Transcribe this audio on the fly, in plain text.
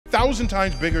1,000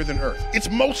 times bigger than Earth. It's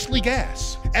mostly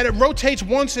gas, and it rotates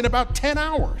once in about 10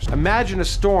 hours. Imagine a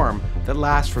storm that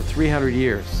lasts for 300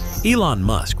 years. Elon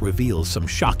Musk reveals some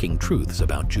shocking truths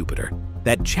about Jupiter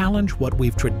that challenge what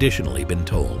we've traditionally been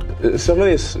told. Some of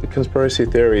these conspiracy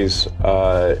theories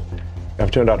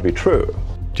have turned out to be true.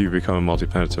 Do you become a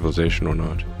multi-planet civilization or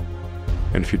not?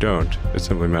 And if you don't, it's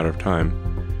simply a matter of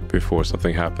time before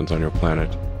something happens on your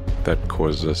planet that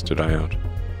causes us to die out.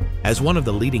 As one of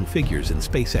the leading figures in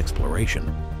space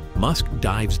exploration, Musk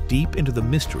dives deep into the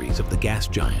mysteries of the gas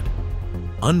giant,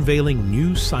 unveiling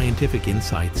new scientific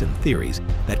insights and theories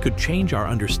that could change our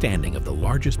understanding of the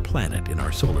largest planet in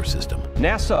our solar system.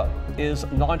 NASA is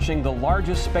launching the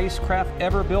largest spacecraft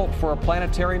ever built for a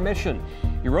planetary mission.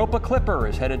 Europa Clipper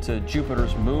is headed to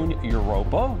Jupiter's moon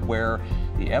Europa, where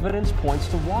the evidence points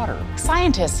to water.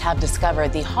 Scientists have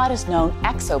discovered the hottest known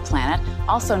exoplanet,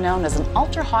 also known as an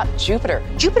ultra-hot Jupiter.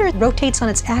 Jupiter rotates on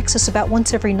its axis about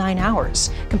once every 9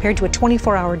 hours, compared to a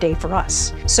 24-hour day for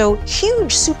us. So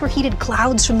huge superheated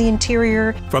clouds from the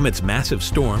interior. From its massive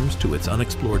storms to its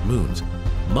unexplored moons,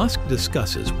 Musk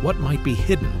discusses what might be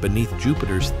hidden beneath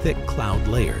Jupiter's thick cloud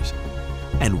layers,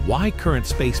 and why current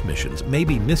space missions may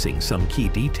be missing some key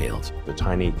details. The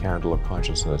tiny candle of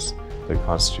consciousness that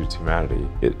constitutes humanity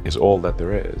is all that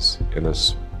there is in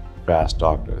this vast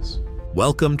darkness.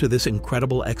 Welcome to this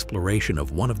incredible exploration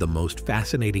of one of the most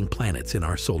fascinating planets in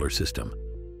our solar system,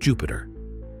 Jupiter.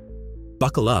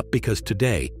 Buckle up, because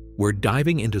today we're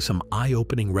diving into some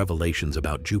eye-opening revelations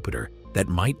about Jupiter that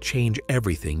might change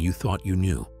everything you thought you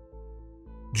knew.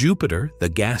 Jupiter, the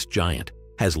gas giant,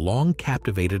 has long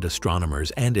captivated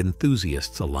astronomers and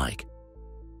enthusiasts alike.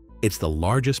 It's the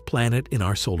largest planet in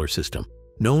our solar system,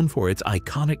 known for its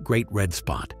iconic Great Red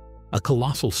Spot, a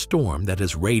colossal storm that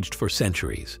has raged for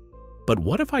centuries. But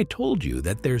what if I told you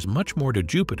that there's much more to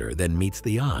Jupiter than meets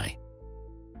the eye?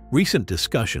 Recent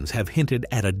discussions have hinted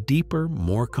at a deeper,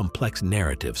 more complex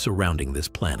narrative surrounding this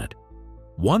planet,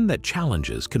 one that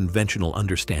challenges conventional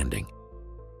understanding.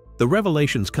 The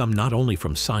revelations come not only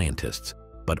from scientists,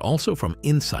 but also from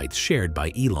insights shared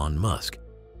by Elon Musk,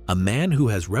 a man who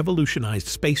has revolutionized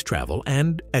space travel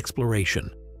and exploration.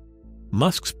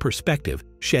 Musk's perspective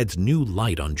sheds new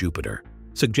light on Jupiter,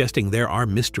 suggesting there are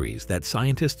mysteries that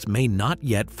scientists may not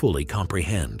yet fully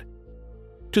comprehend.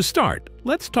 To start,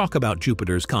 let's talk about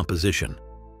Jupiter's composition.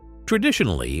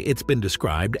 Traditionally, it's been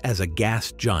described as a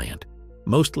gas giant,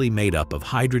 mostly made up of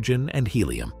hydrogen and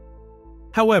helium.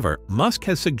 However, Musk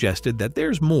has suggested that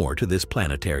there's more to this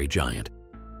planetary giant.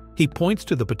 He points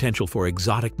to the potential for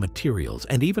exotic materials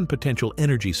and even potential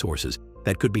energy sources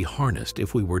that could be harnessed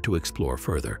if we were to explore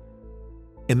further.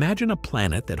 Imagine a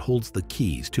planet that holds the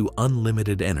keys to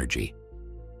unlimited energy.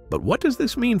 But what does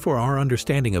this mean for our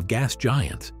understanding of gas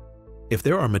giants? If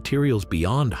there are materials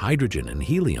beyond hydrogen and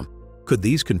helium, could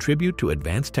these contribute to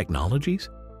advanced technologies?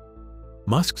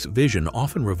 Musk's vision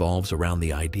often revolves around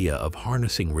the idea of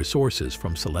harnessing resources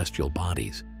from celestial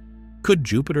bodies. Could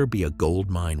Jupiter be a gold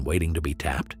mine waiting to be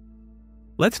tapped?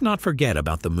 Let's not forget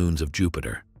about the moons of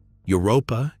Jupiter.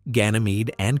 Europa,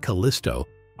 Ganymede, and Callisto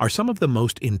are some of the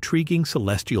most intriguing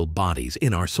celestial bodies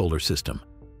in our solar system.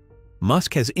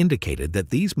 Musk has indicated that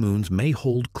these moons may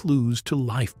hold clues to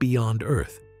life beyond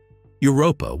Earth.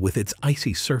 Europa, with its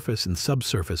icy surface and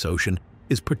subsurface ocean,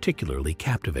 is particularly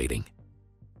captivating.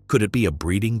 Could it be a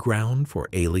breeding ground for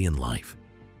alien life?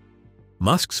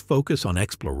 Musk's focus on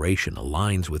exploration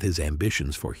aligns with his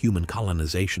ambitions for human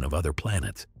colonization of other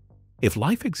planets. If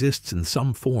life exists in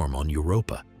some form on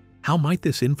Europa, how might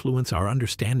this influence our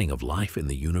understanding of life in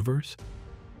the universe?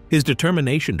 His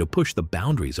determination to push the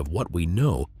boundaries of what we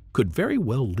know could very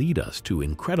well lead us to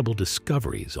incredible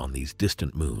discoveries on these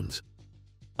distant moons.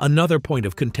 Another point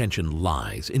of contention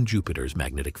lies in Jupiter's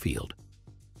magnetic field.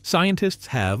 Scientists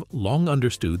have long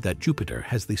understood that Jupiter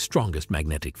has the strongest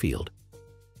magnetic field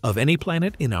of any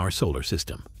planet in our solar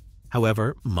system.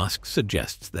 However, Musk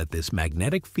suggests that this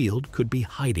magnetic field could be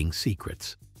hiding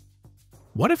secrets.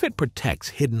 What if it protects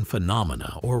hidden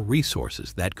phenomena or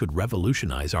resources that could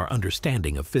revolutionize our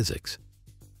understanding of physics?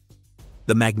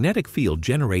 The magnetic field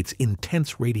generates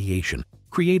intense radiation,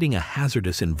 creating a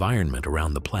hazardous environment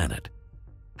around the planet.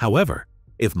 However,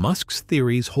 if Musk's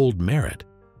theories hold merit,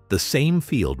 the same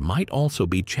field might also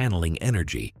be channeling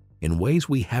energy in ways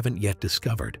we haven't yet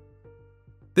discovered.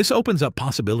 This opens up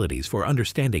possibilities for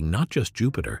understanding not just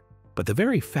Jupiter, but the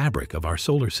very fabric of our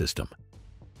solar system.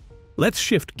 Let's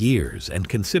shift gears and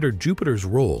consider Jupiter's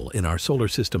role in our solar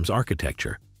system's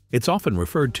architecture. It's often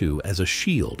referred to as a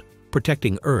shield,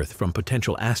 protecting Earth from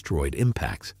potential asteroid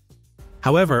impacts.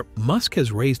 However, Musk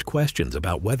has raised questions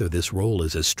about whether this role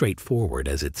is as straightforward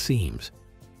as it seems.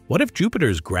 What if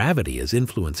Jupiter's gravity is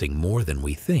influencing more than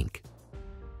we think?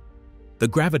 The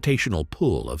gravitational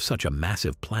pull of such a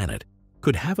massive planet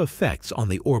could have effects on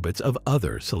the orbits of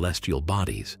other celestial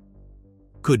bodies.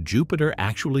 Could Jupiter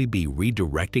actually be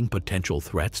redirecting potential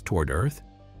threats toward Earth?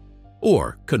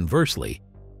 Or, conversely,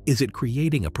 is it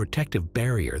creating a protective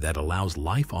barrier that allows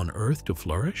life on Earth to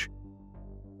flourish?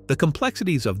 The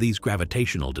complexities of these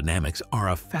gravitational dynamics are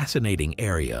a fascinating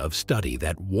area of study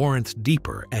that warrants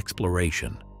deeper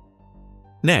exploration.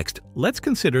 Next, let's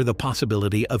consider the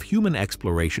possibility of human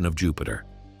exploration of Jupiter.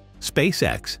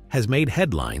 SpaceX has made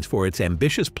headlines for its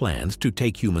ambitious plans to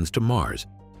take humans to Mars,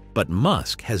 but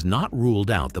Musk has not ruled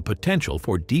out the potential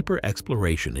for deeper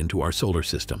exploration into our solar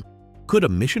system. Could a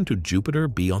mission to Jupiter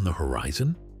be on the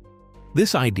horizon?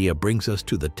 This idea brings us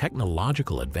to the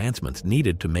technological advancements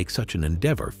needed to make such an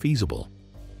endeavor feasible.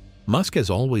 Musk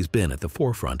has always been at the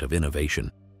forefront of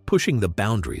innovation, pushing the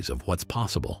boundaries of what's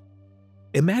possible.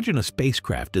 Imagine a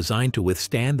spacecraft designed to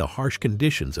withstand the harsh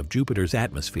conditions of Jupiter's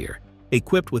atmosphere,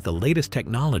 equipped with the latest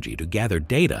technology to gather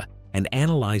data and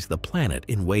analyze the planet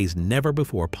in ways never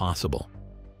before possible.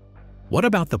 What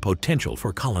about the potential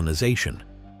for colonization?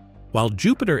 While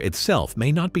Jupiter itself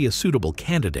may not be a suitable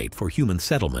candidate for human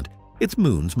settlement, its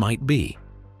moons might be.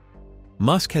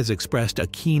 Musk has expressed a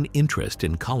keen interest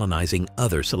in colonizing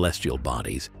other celestial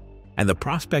bodies, and the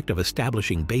prospect of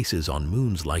establishing bases on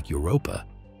moons like Europa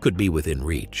could be within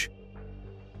reach.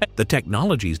 The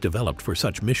technologies developed for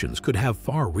such missions could have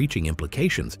far-reaching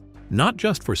implications, not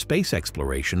just for space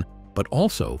exploration, but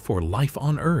also for life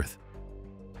on Earth.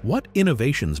 What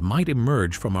innovations might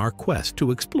emerge from our quest to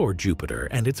explore Jupiter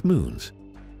and its moons?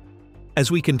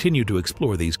 As we continue to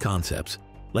explore these concepts,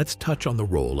 let's touch on the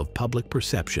role of public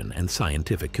perception and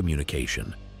scientific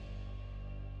communication.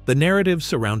 The narratives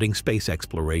surrounding space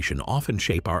exploration often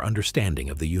shape our understanding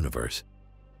of the universe.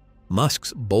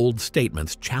 Musk's bold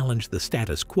statements challenge the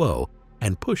status quo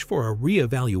and push for a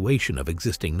re-evaluation of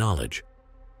existing knowledge.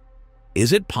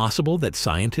 Is it possible that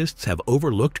scientists have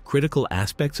overlooked critical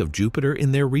aspects of Jupiter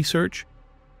in their research?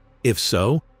 If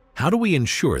so, how do we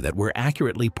ensure that we're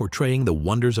accurately portraying the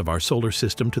wonders of our solar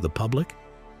system to the public?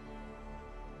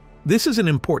 This is an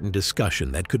important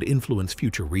discussion that could influence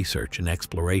future research and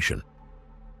exploration.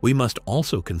 We must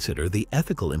also consider the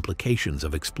ethical implications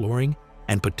of exploring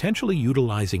and potentially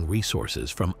utilizing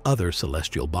resources from other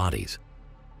celestial bodies.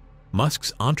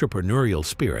 Musk's entrepreneurial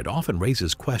spirit often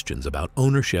raises questions about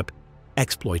ownership,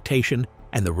 exploitation,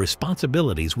 and the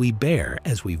responsibilities we bear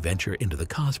as we venture into the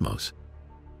cosmos.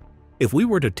 If we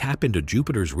were to tap into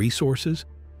Jupiter's resources,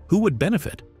 who would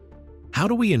benefit? How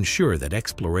do we ensure that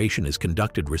exploration is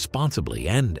conducted responsibly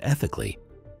and ethically?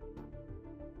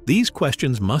 These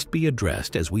questions must be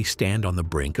addressed as we stand on the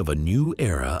brink of a new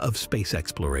era of space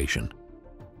exploration.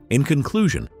 In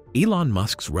conclusion, Elon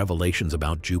Musk's revelations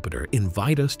about Jupiter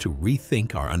invite us to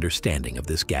rethink our understanding of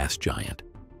this gas giant.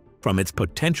 From its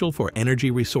potential for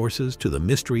energy resources to the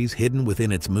mysteries hidden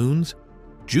within its moons,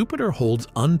 Jupiter holds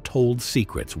untold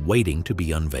secrets waiting to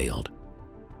be unveiled.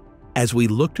 As we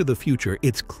look to the future,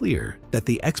 it's clear that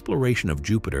the exploration of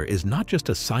Jupiter is not just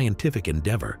a scientific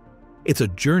endeavor, it's a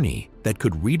journey that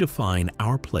could redefine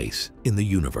our place in the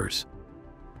universe.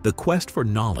 The quest for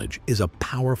knowledge is a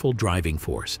powerful driving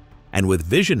force, and with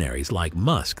visionaries like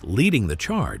Musk leading the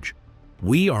charge,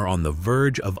 we are on the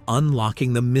verge of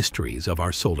unlocking the mysteries of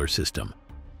our solar system.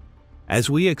 As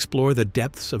we explore the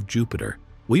depths of Jupiter,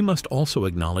 we must also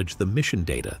acknowledge the mission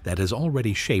data that has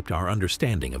already shaped our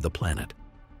understanding of the planet.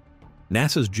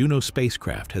 NASA's Juno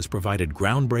spacecraft has provided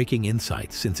groundbreaking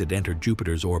insights since it entered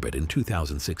Jupiter's orbit in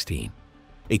 2016.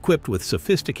 Equipped with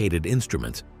sophisticated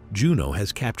instruments, Juno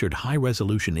has captured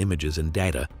high-resolution images and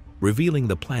data revealing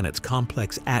the planet's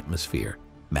complex atmosphere,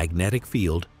 magnetic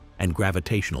field, and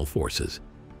gravitational forces.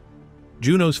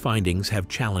 Juno's findings have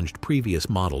challenged previous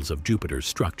models of Jupiter's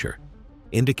structure,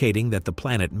 indicating that the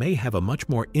planet may have a much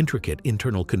more intricate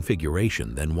internal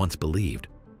configuration than once believed.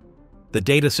 The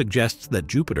data suggests that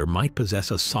Jupiter might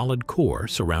possess a solid core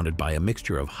surrounded by a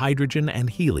mixture of hydrogen and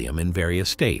helium in various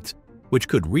states, which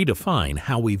could redefine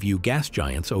how we view gas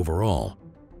giants overall.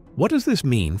 What does this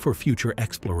mean for future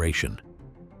exploration?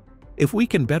 If we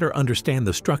can better understand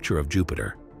the structure of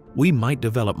Jupiter, we might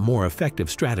develop more effective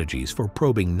strategies for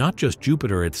probing not just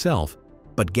Jupiter itself,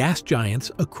 but gas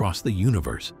giants across the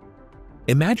universe.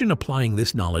 Imagine applying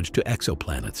this knowledge to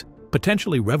exoplanets,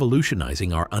 potentially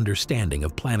revolutionizing our understanding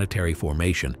of planetary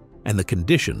formation and the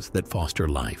conditions that foster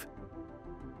life.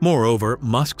 Moreover,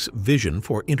 Musk's vision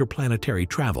for interplanetary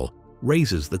travel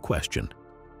raises the question: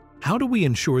 how do we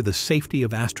ensure the safety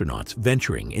of astronauts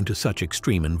venturing into such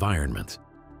extreme environments?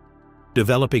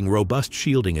 Developing robust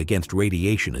shielding against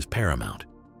radiation is paramount.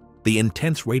 The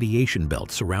intense radiation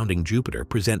belt surrounding Jupiter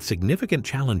presents significant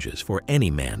challenges for any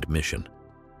manned mission.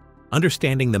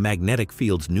 Understanding the magnetic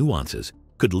field's nuances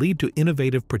could lead to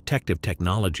innovative protective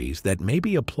technologies that may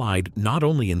be applied not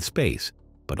only in space,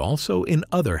 but also in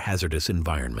other hazardous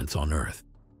environments on Earth.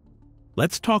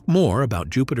 Let's talk more about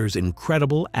Jupiter's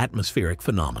incredible atmospheric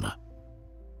phenomena.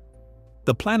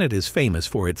 The planet is famous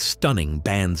for its stunning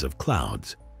bands of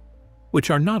clouds, which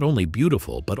are not only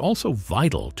beautiful but also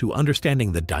vital to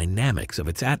understanding the dynamics of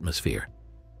its atmosphere.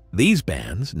 These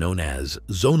bands, known as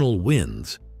zonal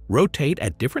winds, rotate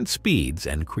at different speeds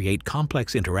and create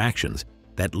complex interactions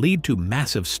that lead to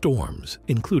massive storms,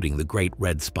 including the Great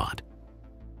Red Spot.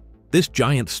 This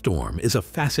giant storm is a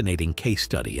fascinating case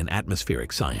study in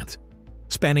atmospheric science.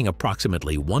 Spanning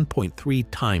approximately 1.3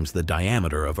 times the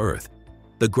diameter of Earth,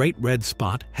 the Great Red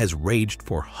Spot has raged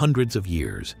for hundreds of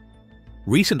years.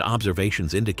 Recent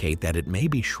observations indicate that it may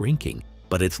be shrinking,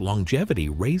 but its longevity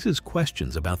raises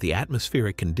questions about the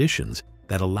atmospheric conditions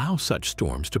that allow such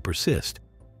storms to persist.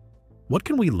 What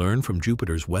can we learn from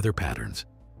Jupiter's weather patterns?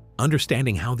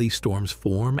 Understanding how these storms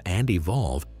form and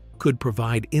evolve could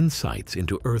provide insights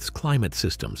into Earth's climate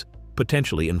systems,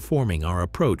 potentially informing our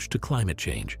approach to climate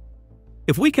change.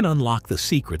 If we can unlock the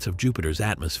secrets of Jupiter's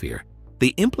atmosphere,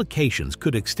 the implications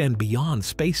could extend beyond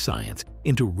space science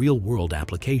into real-world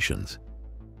applications.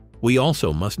 We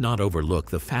also must not overlook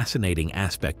the fascinating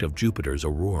aspect of Jupiter's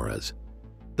auroras.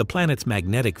 The planet's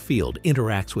magnetic field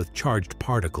interacts with charged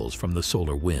particles from the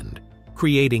solar wind,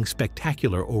 creating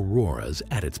spectacular auroras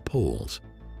at its poles.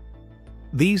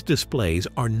 These displays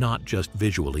are not just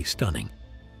visually stunning.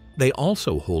 They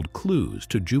also hold clues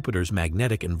to Jupiter's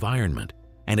magnetic environment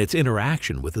and its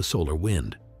interaction with the solar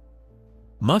wind.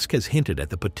 Musk has hinted at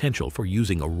the potential for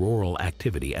using auroral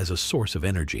activity as a source of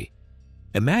energy.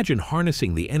 Imagine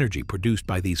harnessing the energy produced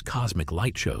by these cosmic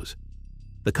light shows.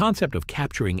 The concept of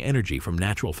capturing energy from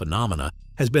natural phenomena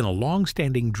has been a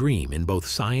long-standing dream in both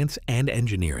science and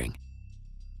engineering.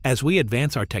 As we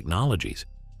advance our technologies,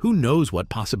 who knows what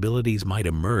possibilities might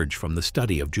emerge from the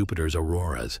study of Jupiter's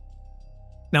auroras?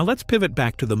 Now let's pivot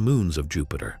back to the moons of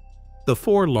Jupiter. The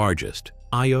four largest,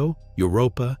 Io,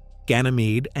 Europa,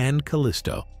 Ganymede, and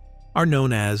Callisto, are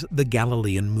known as the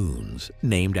Galilean moons,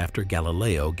 named after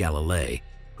Galileo Galilei,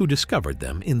 who discovered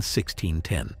them in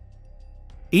 1610.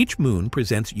 Each moon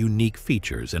presents unique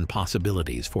features and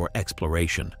possibilities for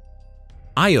exploration.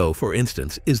 Io, for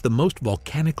instance, is the most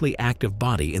volcanically active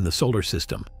body in the solar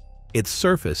system. Its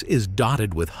surface is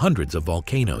dotted with hundreds of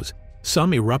volcanoes,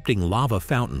 some erupting lava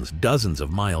fountains dozens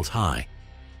of miles high.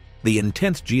 The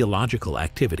intense geological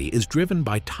activity is driven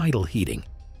by tidal heating,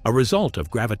 a result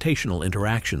of gravitational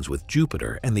interactions with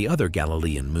Jupiter and the other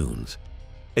Galilean moons.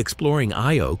 Exploring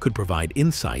Io could provide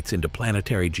insights into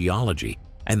planetary geology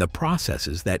and the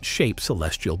processes that shape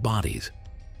celestial bodies.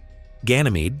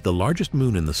 Ganymede, the largest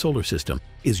moon in the solar system,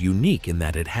 is unique in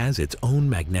that it has its own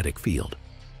magnetic field.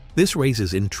 This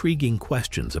raises intriguing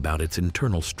questions about its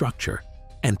internal structure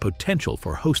and potential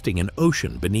for hosting an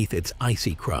ocean beneath its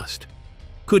icy crust.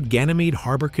 Could Ganymede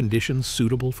harbor conditions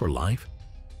suitable for life?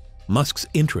 Musk's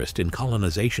interest in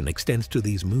colonization extends to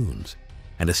these moons,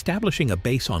 and establishing a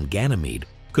base on Ganymede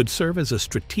could serve as a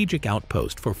strategic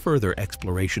outpost for further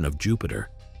exploration of Jupiter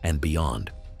and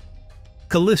beyond.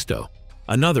 Callisto,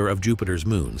 another of Jupiter's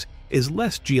moons, is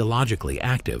less geologically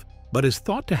active but is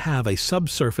thought to have a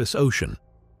subsurface ocean.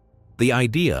 The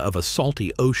idea of a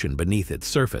salty ocean beneath its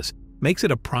surface makes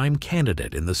it a prime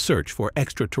candidate in the search for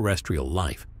extraterrestrial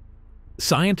life.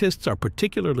 Scientists are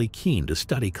particularly keen to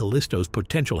study Callisto's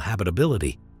potential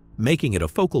habitability, making it a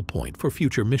focal point for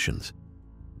future missions.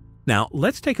 Now,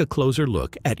 let's take a closer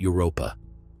look at Europa.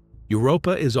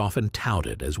 Europa is often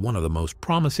touted as one of the most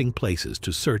promising places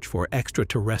to search for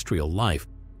extraterrestrial life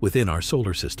within our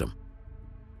solar system.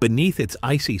 Beneath its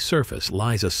icy surface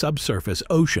lies a subsurface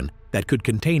ocean that could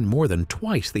contain more than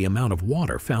twice the amount of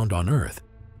water found on Earth.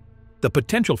 The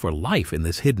potential for life in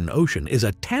this hidden ocean is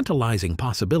a tantalizing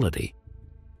possibility.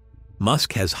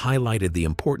 Musk has highlighted the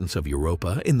importance of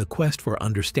Europa in the quest for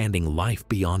understanding life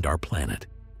beyond our planet.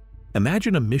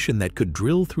 Imagine a mission that could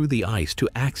drill through the ice to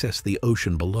access the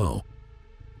ocean below.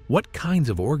 What kinds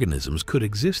of organisms could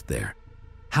exist there?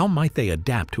 How might they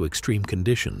adapt to extreme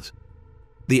conditions?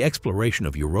 The exploration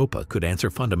of Europa could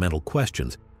answer fundamental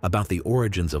questions about the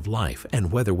origins of life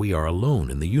and whether we are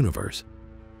alone in the universe.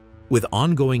 With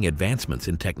ongoing advancements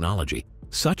in technology,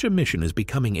 such a mission is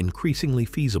becoming increasingly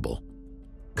feasible.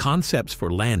 Concepts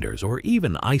for landers or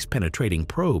even ice-penetrating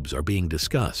probes are being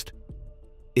discussed.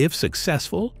 If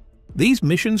successful, these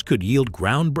missions could yield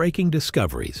groundbreaking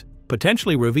discoveries,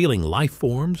 potentially revealing life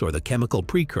forms or the chemical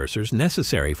precursors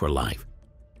necessary for life.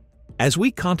 As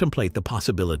we contemplate the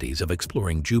possibilities of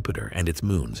exploring Jupiter and its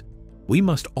moons, we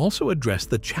must also address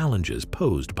the challenges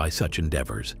posed by such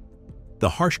endeavors. The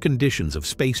harsh conditions of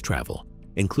space travel,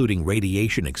 including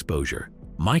radiation exposure,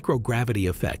 microgravity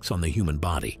effects on the human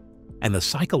body, and the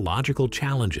psychological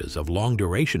challenges of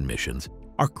long-duration missions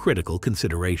are critical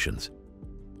considerations.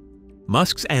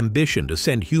 Musk's ambition to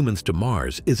send humans to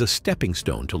Mars is a stepping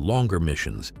stone to longer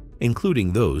missions,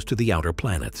 including those to the outer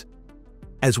planets.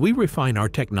 As we refine our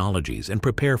technologies and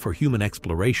prepare for human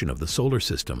exploration of the solar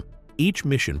system, each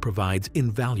mission provides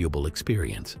invaluable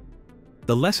experience.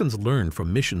 The lessons learned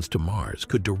from missions to Mars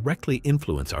could directly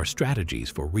influence our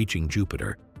strategies for reaching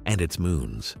Jupiter and its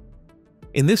moons.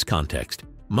 In this context,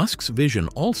 Musk's vision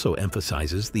also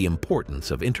emphasizes the importance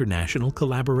of international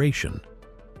collaboration.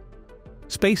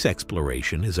 Space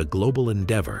exploration is a global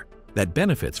endeavor that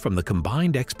benefits from the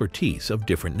combined expertise of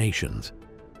different nations.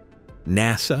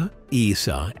 NASA,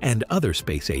 ESA, and other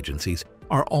space agencies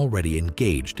are already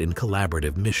engaged in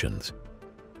collaborative missions,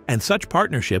 and such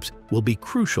partnerships will be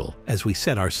crucial as we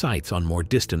set our sights on more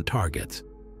distant targets.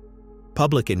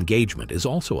 Public engagement is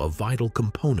also a vital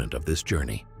component of this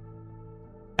journey.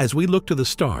 As we look to the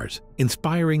stars,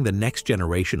 inspiring the next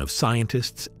generation of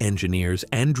scientists, engineers,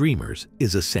 and dreamers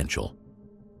is essential.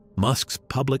 Musk's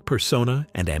public persona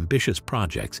and ambitious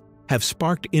projects have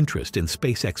sparked interest in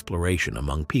space exploration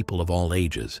among people of all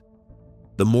ages.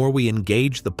 The more we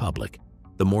engage the public,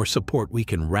 the more support we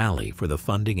can rally for the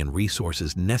funding and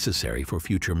resources necessary for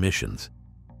future missions.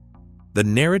 The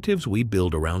narratives we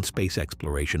build around space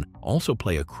exploration also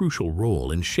play a crucial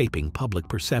role in shaping public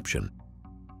perception.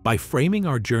 By framing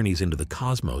our journeys into the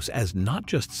cosmos as not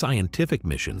just scientific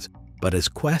missions, but as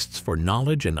quests for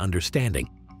knowledge and understanding,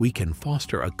 we can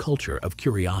foster a culture of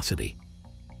curiosity.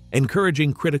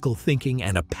 Encouraging critical thinking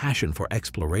and a passion for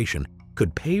exploration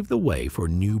could pave the way for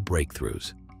new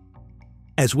breakthroughs.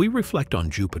 As we reflect on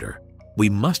Jupiter, we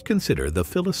must consider the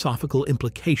philosophical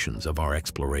implications of our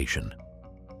exploration.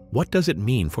 What does it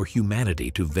mean for humanity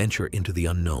to venture into the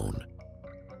unknown?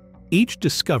 Each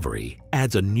discovery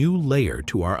adds a new layer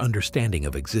to our understanding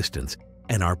of existence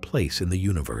and our place in the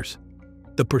universe.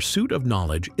 The pursuit of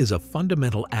knowledge is a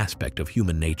fundamental aspect of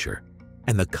human nature,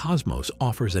 and the cosmos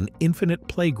offers an infinite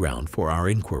playground for our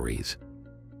inquiries.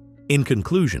 In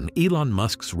conclusion, Elon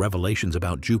Musk's revelations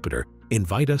about Jupiter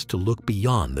invite us to look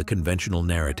beyond the conventional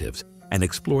narratives and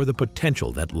explore the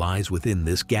potential that lies within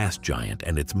this gas giant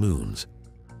and its moons.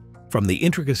 From the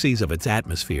intricacies of its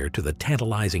atmosphere to the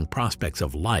tantalizing prospects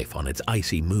of life on its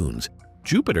icy moons,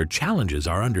 Jupiter challenges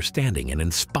our understanding and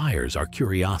inspires our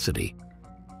curiosity.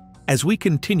 As we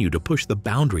continue to push the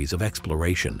boundaries of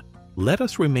exploration, let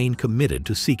us remain committed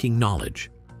to seeking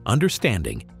knowledge,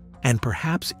 understanding, and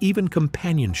perhaps even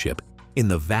companionship in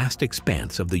the vast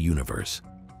expanse of the universe.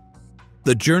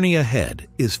 The journey ahead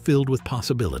is filled with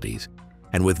possibilities,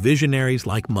 and with visionaries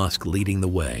like Musk leading the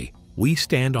way, we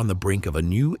stand on the brink of a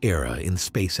new era in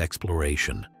space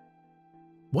exploration.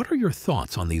 What are your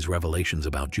thoughts on these revelations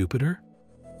about Jupiter?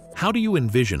 How do you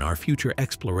envision our future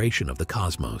exploration of the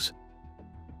cosmos?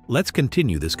 Let's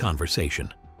continue this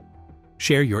conversation.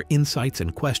 Share your insights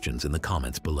and questions in the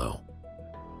comments below.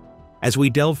 As we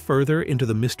delve further into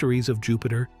the mysteries of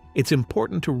Jupiter, it's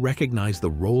important to recognize the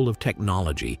role of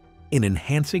technology in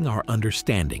enhancing our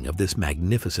understanding of this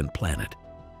magnificent planet.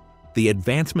 The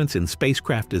advancements in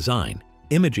spacecraft design,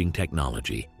 imaging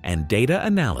technology, and data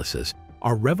analysis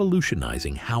are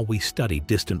revolutionizing how we study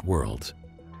distant worlds.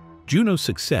 Juno's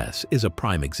success is a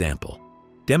prime example,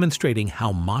 demonstrating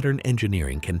how modern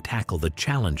engineering can tackle the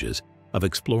challenges of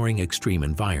exploring extreme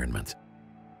environments.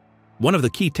 One of the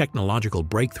key technological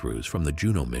breakthroughs from the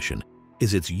Juno mission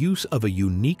is its use of a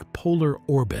unique polar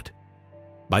orbit.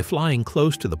 By flying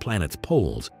close to the planet's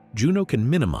poles, Juno can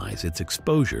minimize its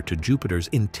exposure to Jupiter's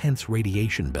intense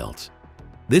radiation belts.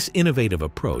 This innovative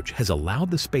approach has allowed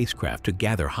the spacecraft to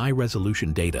gather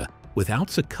high-resolution data without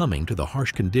succumbing to the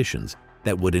harsh conditions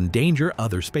that would endanger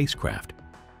other spacecraft.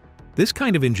 This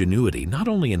kind of ingenuity not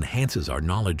only enhances our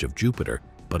knowledge of Jupiter,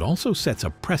 but also sets a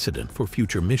precedent for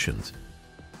future missions.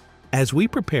 As we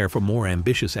prepare for more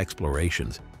ambitious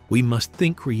explorations, we must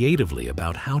think creatively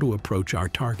about how to approach our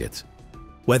targets.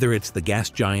 Whether it's the gas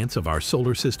giants of our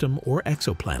solar system or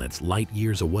exoplanets light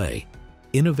years away,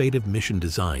 innovative mission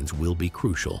designs will be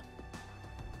crucial.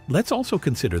 Let's also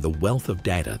consider the wealth of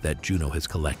data that Juno has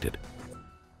collected.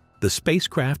 The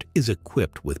spacecraft is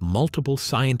equipped with multiple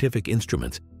scientific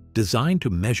instruments designed to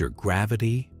measure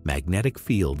gravity, magnetic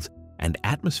fields, and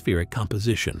atmospheric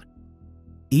composition.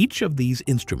 Each of these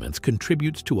instruments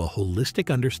contributes to a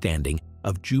holistic understanding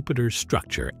of Jupiter's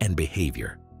structure and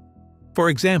behavior. For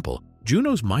example,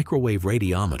 Juno's microwave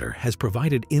radiometer has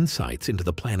provided insights into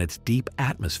the planet's deep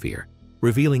atmosphere,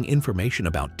 revealing information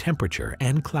about temperature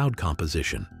and cloud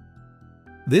composition.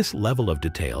 This level of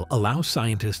detail allows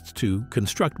scientists to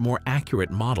construct more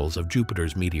accurate models of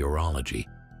Jupiter's meteorology,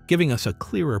 giving us a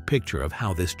clearer picture of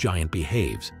how this giant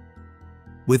behaves.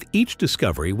 With each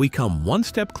discovery, we come one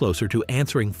step closer to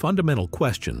answering fundamental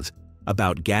questions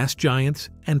about gas giants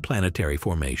and planetary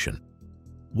formation.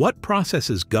 What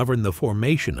processes govern the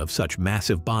formation of such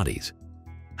massive bodies?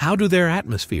 How do their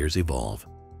atmospheres evolve?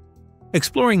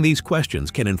 Exploring these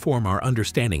questions can inform our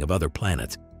understanding of other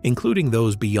planets, including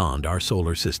those beyond our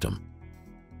solar system.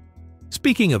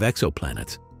 Speaking of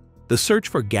exoplanets, the search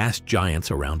for gas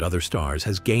giants around other stars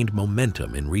has gained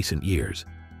momentum in recent years.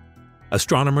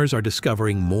 Astronomers are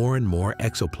discovering more and more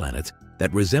exoplanets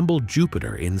that resemble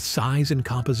Jupiter in size and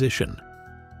composition.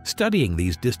 Studying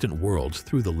these distant worlds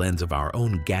through the lens of our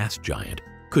own gas giant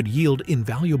could yield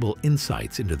invaluable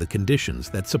insights into the conditions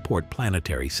that support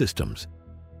planetary systems.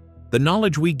 The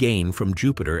knowledge we gain from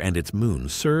Jupiter and its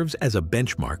moons serves as a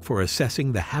benchmark for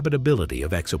assessing the habitability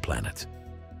of exoplanets.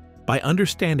 By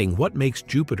understanding what makes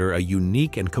Jupiter a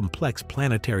unique and complex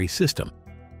planetary system,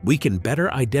 we can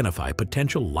better identify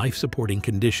potential life-supporting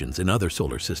conditions in other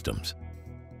solar systems.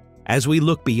 As we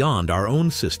look beyond our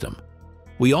own system,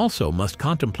 we also must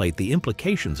contemplate the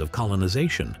implications of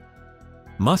colonization.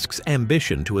 Musk's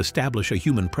ambition to establish a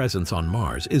human presence on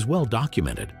Mars is well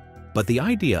documented, but the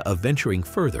idea of venturing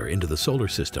further into the solar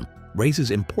system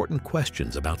raises important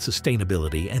questions about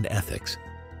sustainability and ethics.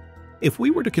 If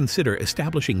we were to consider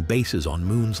establishing bases on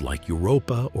moons like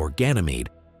Europa or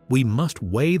Ganymede, we must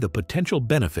weigh the potential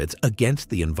benefits against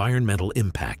the environmental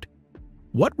impact.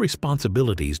 What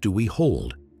responsibilities do we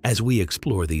hold as we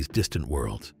explore these distant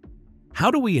worlds? How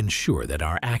do we ensure that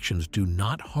our actions do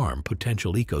not harm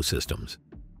potential ecosystems?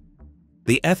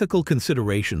 The ethical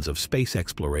considerations of space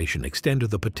exploration extend to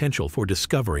the potential for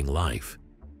discovering life.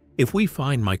 If we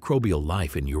find microbial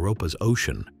life in Europa's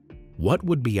ocean, what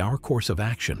would be our course of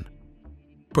action?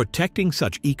 Protecting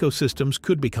such ecosystems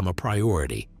could become a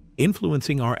priority,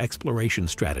 influencing our exploration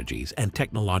strategies and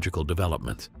technological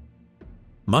developments.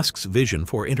 Musk's vision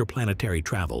for interplanetary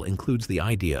travel includes the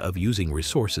idea of using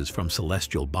resources from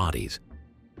celestial bodies.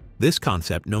 This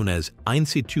concept, known as in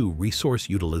situ resource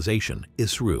utilization,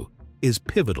 ISRU, is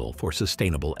pivotal for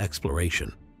sustainable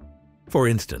exploration. For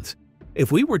instance,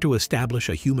 if we were to establish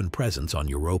a human presence on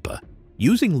Europa,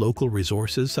 using local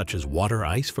resources such as water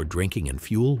ice for drinking and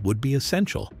fuel would be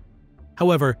essential.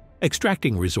 However,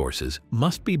 extracting resources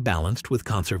must be balanced with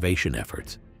conservation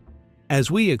efforts. As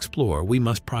we explore, we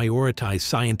must prioritize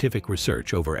scientific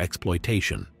research over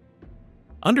exploitation.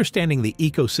 Understanding the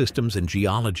ecosystems and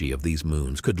geology of these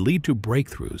moons could lead to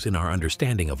breakthroughs in our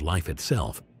understanding of life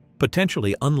itself,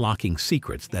 potentially unlocking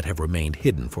secrets that have remained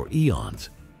hidden for eons.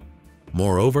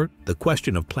 Moreover, the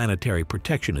question of planetary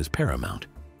protection is paramount.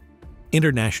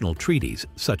 International treaties,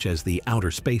 such as the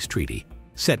Outer Space Treaty,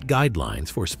 set guidelines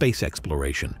for space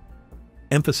exploration,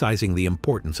 emphasizing the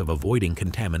importance of avoiding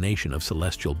contamination of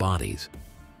celestial bodies.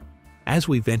 As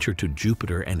we venture to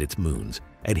Jupiter and its moons,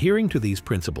 adhering to these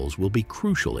principles will be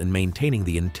crucial in maintaining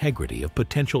the integrity of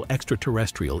potential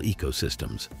extraterrestrial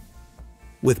ecosystems.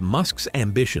 With Musk's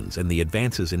ambitions and the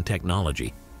advances in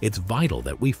technology, it's vital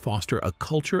that we foster a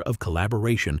culture of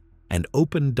collaboration and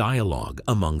open dialogue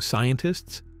among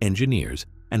scientists, engineers,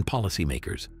 and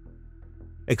policymakers.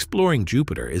 Exploring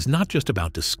Jupiter is not just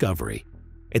about discovery.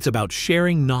 It's about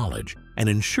sharing knowledge and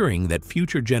ensuring that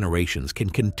future generations can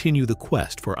continue the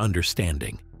quest for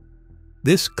understanding.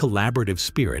 This collaborative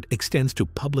spirit extends to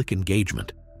public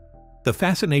engagement. The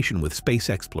fascination with space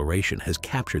exploration has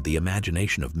captured the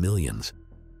imagination of millions.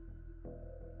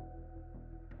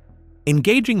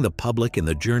 Engaging the public in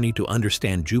the journey to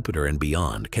understand Jupiter and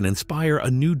beyond can inspire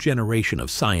a new generation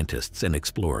of scientists and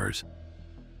explorers.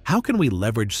 How can we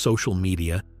leverage social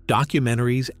media,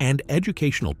 documentaries, and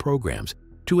educational programs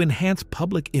to enhance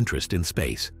public interest in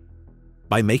space?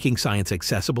 By making science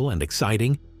accessible and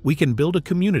exciting, we can build a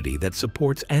community that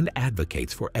supports and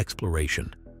advocates for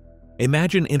exploration.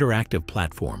 Imagine interactive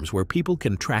platforms where people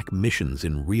can track missions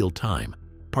in real time,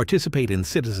 participate in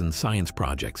citizen science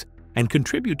projects, and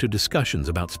contribute to discussions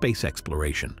about space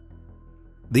exploration.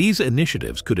 These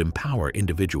initiatives could empower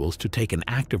individuals to take an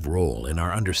active role in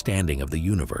our understanding of the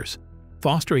universe,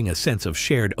 fostering a sense of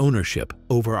shared ownership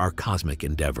over our cosmic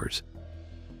endeavors.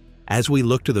 As we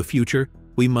look to the future,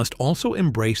 we must also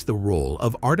embrace the role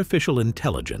of artificial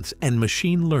intelligence and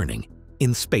machine learning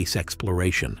in space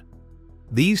exploration.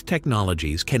 These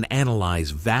technologies can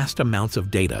analyze vast amounts of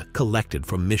data collected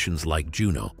from missions like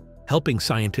Juno, helping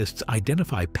scientists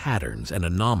identify patterns and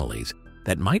anomalies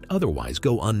that might otherwise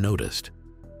go unnoticed.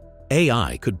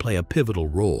 AI could play a pivotal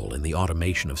role in the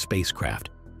automation of spacecraft,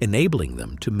 enabling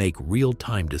them to make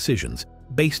real-time decisions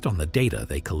based on the data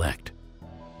they collect.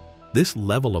 This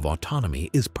level of autonomy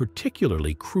is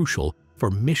particularly crucial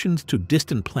for missions to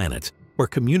distant planets where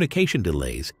communication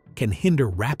delays can hinder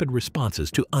rapid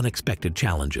responses to unexpected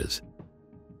challenges.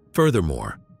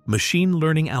 Furthermore, machine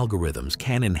learning algorithms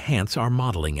can enhance our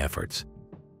modeling efforts,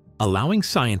 allowing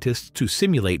scientists to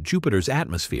simulate Jupiter's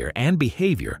atmosphere and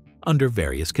behavior under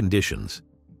various conditions.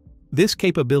 This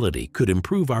capability could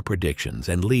improve our predictions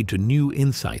and lead to new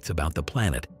insights about the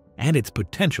planet and its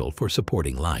potential for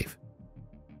supporting life.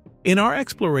 In our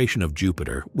exploration of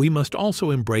Jupiter, we must also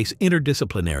embrace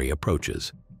interdisciplinary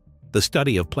approaches. The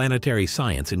study of planetary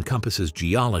science encompasses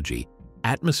geology,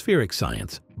 atmospheric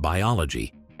science,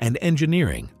 biology, and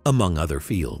engineering, among other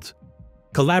fields.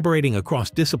 Collaborating across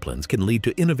disciplines can lead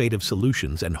to innovative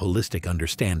solutions and holistic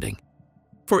understanding.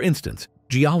 For instance,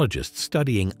 geologists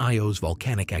studying Io's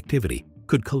volcanic activity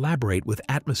could collaborate with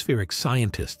atmospheric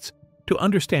scientists to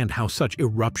understand how such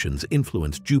eruptions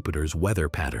influence Jupiter's weather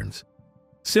patterns.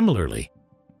 Similarly,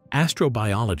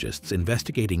 astrobiologists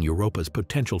investigating Europa's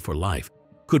potential for life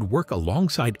could work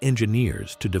alongside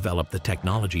engineers to develop the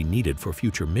technology needed for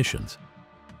future missions.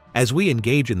 As we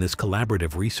engage in this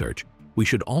collaborative research, we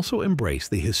should also embrace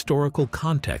the historical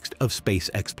context of space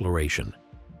exploration.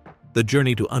 The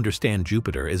journey to understand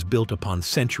Jupiter is built upon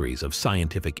centuries of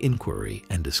scientific inquiry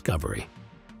and discovery.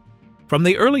 From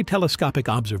the early telescopic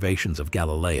observations of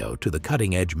Galileo to the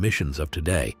cutting-edge missions of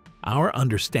today, our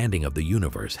understanding of the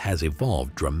universe has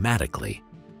evolved dramatically.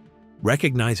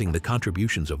 Recognizing the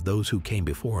contributions of those who came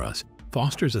before us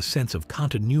fosters a sense of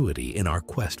continuity in our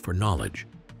quest for knowledge.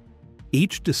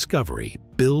 Each discovery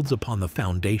builds upon the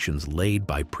foundations laid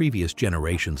by previous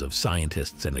generations of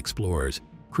scientists and explorers,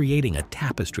 creating a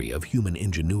tapestry of human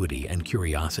ingenuity and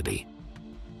curiosity.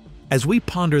 As we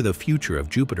ponder the future of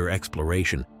Jupiter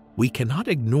exploration, we cannot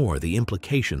ignore the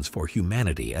implications for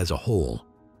humanity as a whole.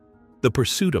 The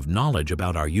pursuit of knowledge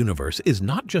about our universe is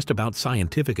not just about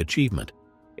scientific achievement.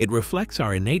 It reflects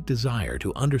our innate desire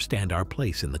to understand our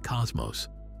place in the cosmos.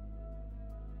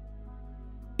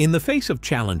 In the face of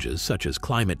challenges such as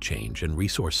climate change and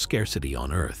resource scarcity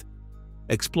on Earth,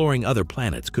 exploring other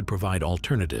planets could provide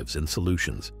alternatives and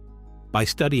solutions. By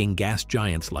studying gas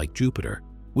giants like Jupiter,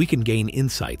 we can gain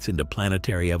insights into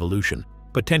planetary evolution,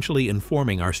 potentially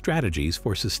informing our strategies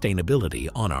for sustainability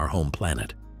on our home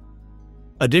planet.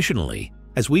 Additionally,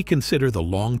 as we consider the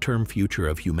long-term future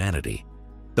of humanity,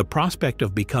 the prospect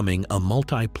of becoming a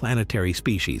multi-planetary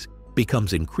species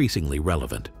becomes increasingly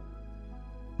relevant.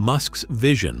 Musk's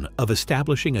vision of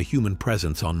establishing a human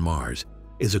presence on Mars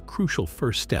is a crucial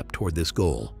first step toward this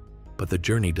goal, but the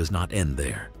journey does not end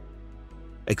there.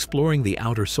 Exploring the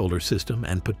outer solar system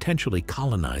and potentially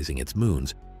colonizing its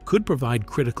moons could provide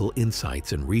critical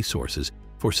insights and resources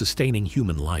for sustaining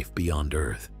human life beyond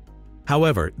Earth.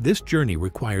 However, this journey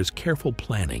requires careful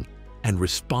planning and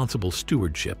responsible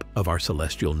stewardship of our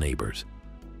celestial neighbors.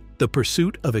 The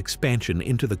pursuit of expansion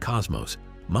into the cosmos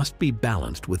must be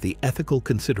balanced with the ethical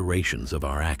considerations of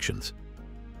our actions.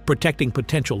 Protecting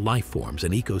potential life forms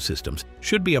and ecosystems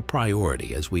should be a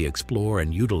priority as we explore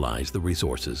and utilize the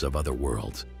resources of other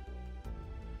worlds.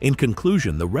 In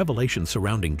conclusion, the revelations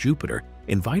surrounding Jupiter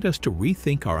invite us to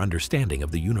rethink our understanding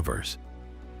of the universe.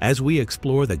 As we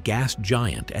explore the gas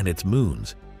giant and its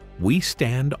moons, we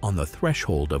stand on the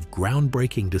threshold of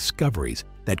groundbreaking discoveries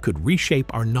that could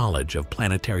reshape our knowledge of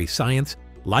planetary science,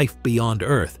 life beyond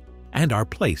Earth, and our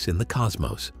place in the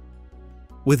cosmos.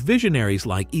 With visionaries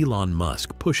like Elon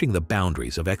Musk pushing the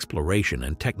boundaries of exploration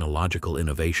and technological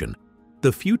innovation,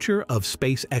 the future of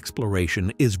space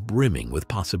exploration is brimming with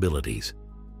possibilities.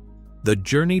 The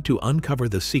journey to uncover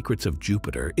the secrets of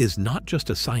Jupiter is not just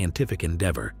a scientific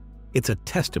endeavor, it's a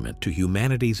testament to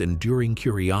humanity's enduring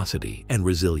curiosity and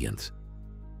resilience.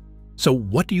 So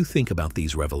what do you think about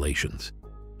these revelations?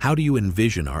 How do you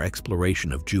envision our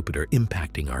exploration of Jupiter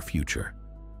impacting our future?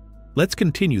 Let's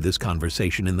continue this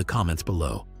conversation in the comments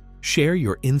below. Share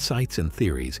your insights and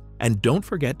theories, and don't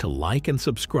forget to like and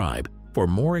subscribe for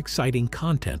more exciting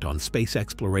content on space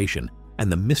exploration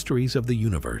and the mysteries of the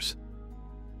universe.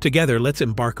 Together, let's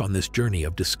embark on this journey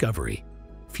of discovery,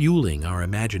 fueling our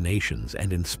imaginations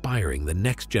and inspiring the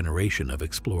next generation of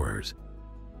explorers.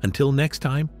 Until next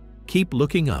time, keep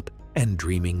looking up and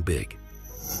dreaming big.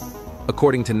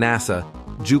 According to NASA,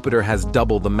 Jupiter has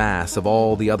double the mass of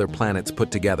all the other planets put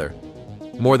together.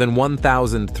 More than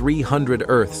 1,300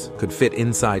 Earths could fit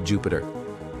inside Jupiter.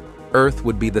 Earth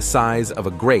would be the size of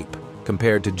a grape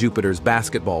compared to Jupiter's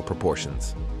basketball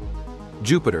proportions.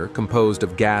 Jupiter, composed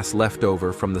of gas left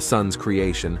over from the Sun's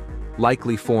creation,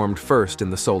 likely formed first in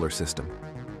the solar system.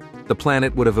 The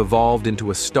planet would have evolved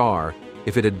into a star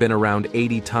if it had been around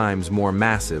 80 times more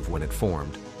massive when it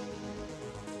formed.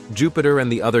 Jupiter and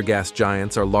the other gas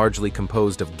giants are largely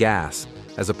composed of gas,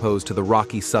 as opposed to the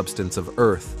rocky substance of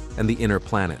Earth and the inner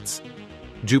planets.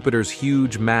 Jupiter's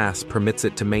huge mass permits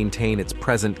it to maintain its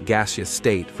present gaseous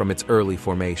state from its early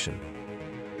formation.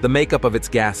 The makeup of its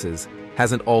gases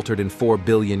hasn't altered in 4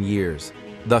 billion years,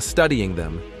 thus studying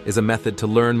them is a method to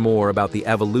learn more about the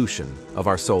evolution of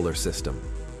our solar system.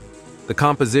 The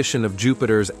composition of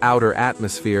Jupiter's outer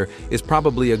atmosphere is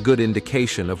probably a good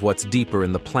indication of what's deeper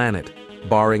in the planet,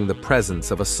 barring the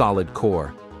presence of a solid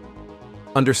core.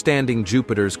 Understanding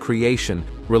Jupiter's creation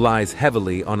relies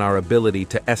heavily on our ability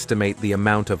to estimate the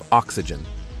amount of oxygen,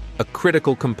 a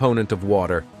critical component of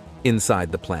water,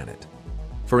 inside the planet.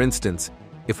 For instance,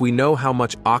 if we know how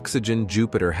much oxygen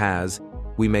Jupiter has,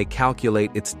 we may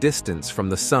calculate its distance from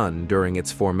the Sun during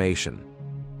its formation.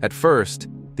 At first,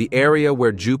 the area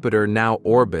where Jupiter now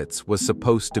orbits was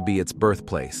supposed to be its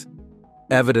birthplace.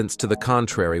 Evidence to the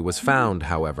contrary was found,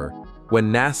 however,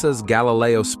 when NASA's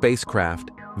Galileo spacecraft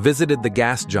visited the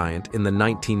gas giant in the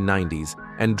 1990s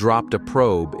and dropped a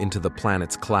probe into the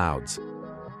planet's clouds.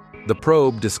 The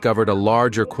probe discovered a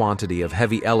larger quantity of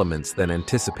heavy elements than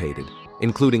anticipated,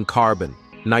 including carbon,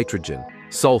 nitrogen,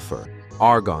 sulfur,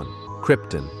 argon,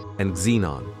 krypton, and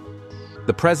xenon.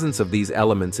 The presence of these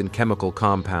elements in chemical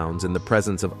compounds in the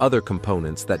presence of other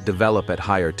components that develop at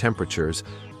higher temperatures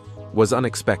was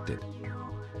unexpected.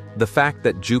 The fact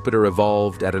that Jupiter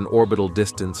evolved at an orbital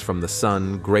distance from the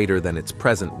Sun greater than its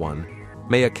present one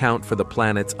may account for the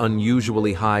planet's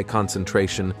unusually high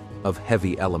concentration of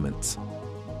heavy elements.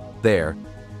 There,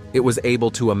 it was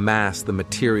able to amass the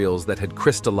materials that had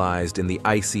crystallized in the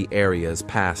icy areas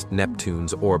past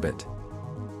Neptune's orbit.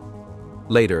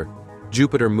 Later,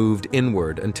 Jupiter moved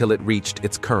inward until it reached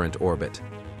its current orbit.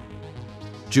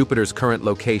 Jupiter's current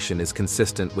location is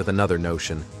consistent with another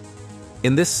notion.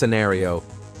 In this scenario,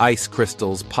 ice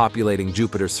crystals populating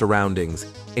Jupiter's surroundings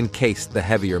encased the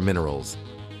heavier minerals.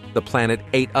 The planet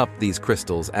ate up these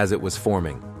crystals as it was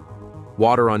forming.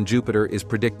 Water on Jupiter is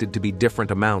predicted to be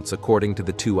different amounts according to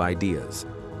the two ideas.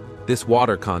 This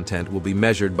water content will be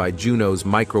measured by Juno's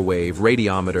microwave,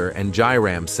 radiometer, and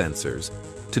gyram sensors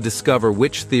to discover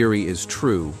which theory is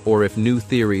true or if new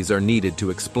theories are needed to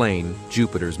explain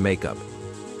Jupiter's makeup.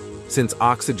 Since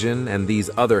oxygen and these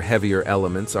other heavier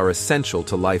elements are essential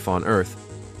to life on Earth,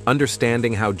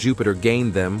 understanding how Jupiter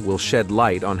gained them will shed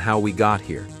light on how we got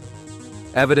here.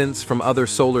 Evidence from other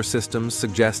solar systems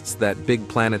suggests that big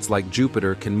planets like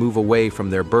Jupiter can move away from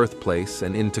their birthplace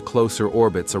and into closer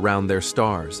orbits around their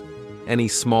stars. Any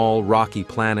small, rocky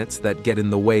planets that get in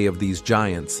the way of these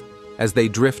giants, as they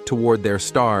drift toward their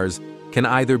stars, can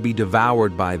either be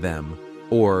devoured by them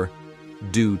or,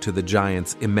 due to the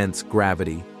giants' immense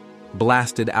gravity,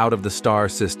 blasted out of the star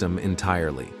system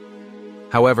entirely.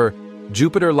 However,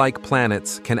 Jupiter-like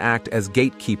planets can act as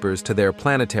gatekeepers to their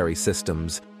planetary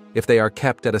systems if they are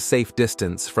kept at a safe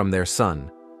distance from their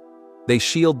sun. They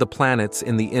shield the planets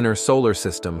in the inner solar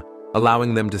system,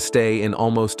 allowing them to stay in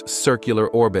almost circular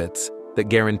orbits that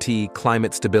guarantee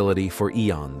climate stability for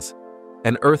eons.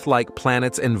 An Earth-like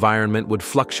planet's environment would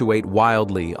fluctuate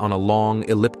wildly on a long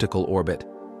elliptical orbit,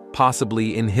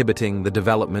 possibly inhibiting the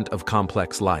development of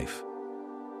complex life.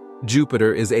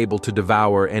 Jupiter is able to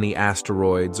devour any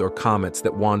asteroids or comets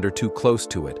that wander too close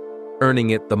to it,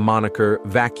 earning it the moniker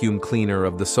vacuum cleaner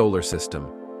of the solar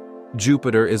system.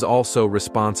 Jupiter is also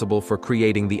responsible for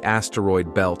creating the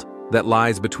asteroid belt that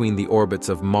lies between the orbits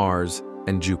of Mars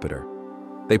and Jupiter.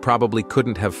 They probably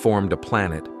couldn't have formed a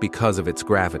planet because of its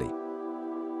gravity.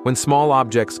 When small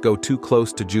objects go too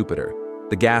close to Jupiter,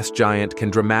 the gas giant can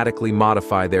dramatically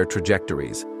modify their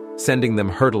trajectories, sending them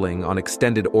hurtling on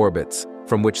extended orbits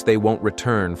from which they won't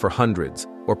return for hundreds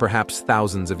or perhaps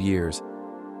thousands of years.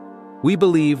 We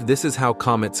believe this is how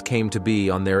comets came to be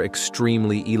on their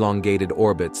extremely elongated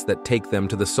orbits that take them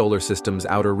to the solar system's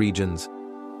outer regions.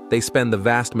 They spend the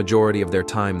vast majority of their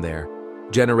time there,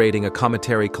 generating a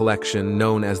cometary collection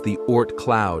known as the Oort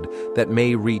cloud that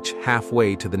may reach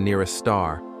halfway to the nearest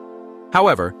star.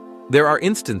 However, there are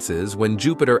instances when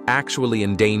Jupiter actually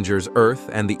endangers Earth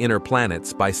and the inner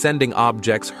planets by sending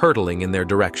objects hurtling in their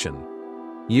direction.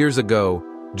 Years ago,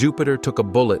 Jupiter took a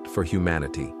bullet for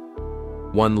humanity.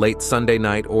 One late Sunday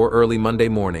night or early Monday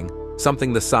morning,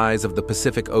 something the size of the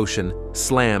Pacific Ocean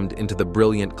slammed into the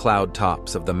brilliant cloud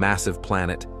tops of the massive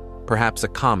planet, perhaps a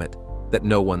comet that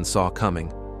no one saw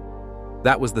coming.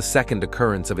 That was the second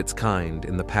occurrence of its kind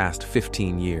in the past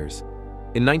 15 years.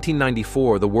 In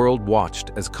 1994, the world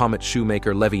watched as comet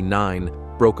shoemaker Levy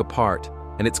 9 broke apart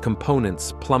and its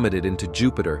components plummeted into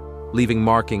Jupiter, leaving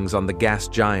markings on the gas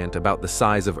giant about the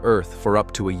size of Earth for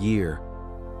up to a year.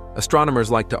 Astronomers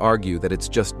like to argue that it's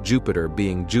just Jupiter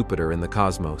being Jupiter in the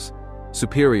cosmos,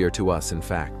 superior to us in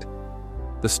fact.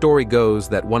 The story goes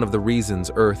that one of the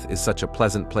reasons Earth is such a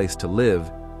pleasant place to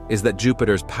live is that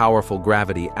Jupiter's powerful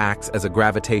gravity acts as a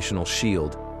gravitational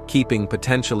shield, keeping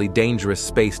potentially dangerous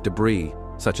space debris,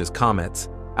 such as comets,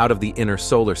 out of the inner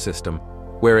solar system,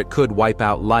 where it could wipe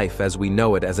out life as we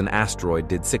know it as an asteroid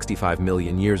did 65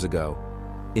 million years ago.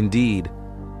 Indeed,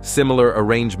 similar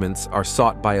arrangements are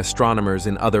sought by astronomers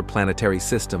in other planetary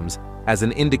systems as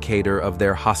an indicator of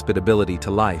their hospitability to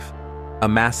life. A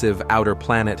massive outer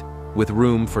planet with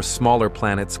room for smaller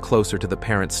planets closer to the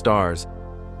parent stars.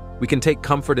 We can take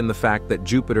comfort in the fact that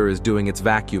Jupiter is doing its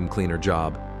vacuum cleaner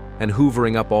job and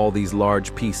hoovering up all these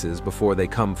large pieces before they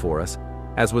come for us,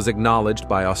 as was acknowledged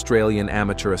by Australian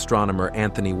amateur astronomer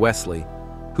Anthony Wesley,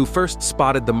 who first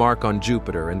spotted the mark on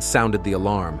Jupiter and sounded the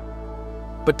alarm.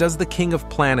 But does the king of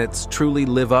planets truly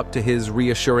live up to his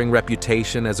reassuring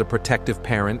reputation as a protective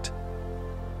parent?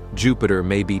 Jupiter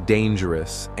may be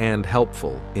dangerous and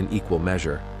helpful in equal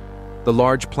measure. The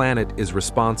large planet is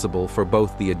responsible for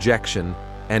both the ejection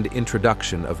and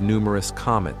introduction of numerous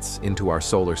comets into our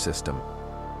solar system.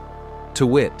 To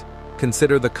wit,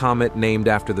 consider the comet named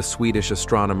after the Swedish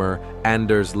astronomer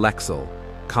Anders Lexell,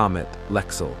 Comet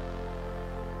Lexell.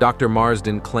 Dr.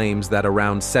 Marsden claims that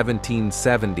around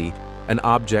 1770, an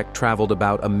object traveled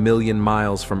about 1 million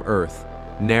miles from Earth,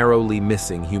 narrowly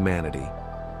missing humanity.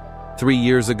 3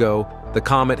 years ago, the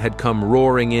comet had come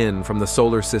roaring in from the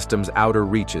solar system's outer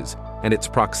reaches, and its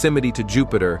proximity to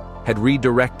Jupiter had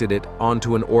redirected it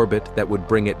onto an orbit that would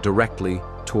bring it directly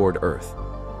toward Earth.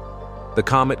 The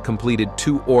comet completed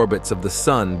 2 orbits of the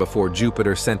Sun before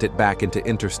Jupiter sent it back into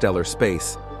interstellar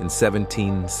space in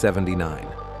 1779.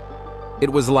 It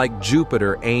was like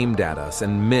Jupiter aimed at us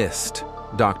and missed,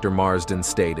 Dr. Marsden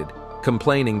stated,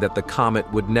 complaining that the comet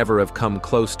would never have come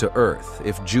close to Earth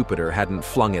if Jupiter hadn't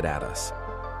flung it at us.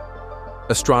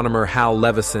 Astronomer Hal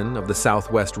Levison of the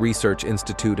Southwest Research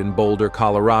Institute in Boulder,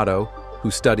 Colorado, who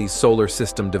studies solar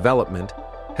system development,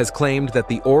 has claimed that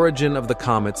the origin of the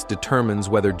comets determines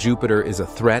whether Jupiter is a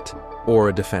threat or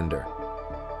a defender.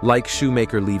 Like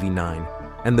Shoemaker Levy 9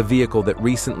 and the vehicle that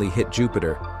recently hit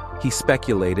Jupiter, he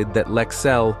speculated that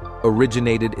Lexell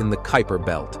originated in the Kuiper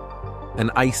Belt,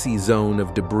 an icy zone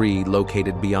of debris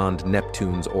located beyond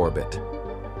Neptune's orbit.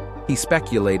 He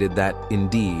speculated that,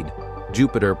 indeed,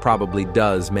 Jupiter probably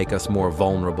does make us more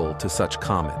vulnerable to such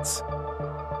comets.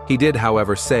 He did,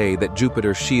 however, say that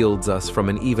Jupiter shields us from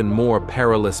an even more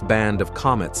perilous band of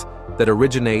comets that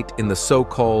originate in the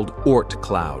so-called Oort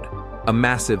cloud, a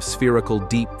massive spherical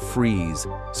deep freeze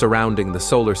surrounding the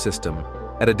solar system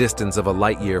at a distance of a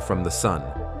light-year from the Sun.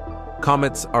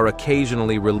 Comets are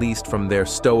occasionally released from their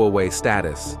stowaway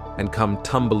status and come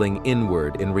tumbling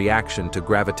inward in reaction to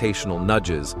gravitational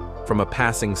nudges from a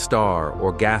passing star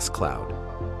or gas cloud.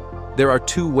 There are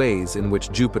 2 ways in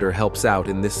which Jupiter helps out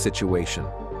in this situation.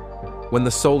 When the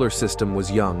solar system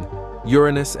was young,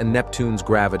 Uranus and Neptune's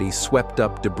gravity swept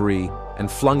up debris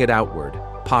and flung it outward,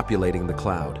 populating the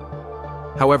cloud.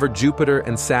 However, Jupiter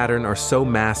and Saturn are so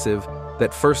massive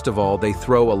that first of all, they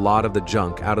throw a lot of the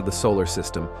junk out of the solar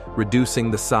system, reducing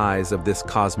the size of this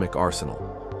cosmic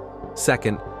arsenal.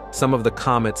 Second, some of the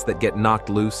comets that get knocked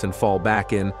loose and fall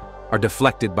back in are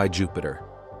deflected by Jupiter.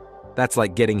 That's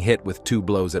like getting hit with 2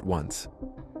 blows at once.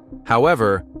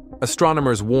 However,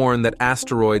 astronomers warn that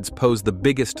asteroids pose the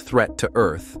biggest threat to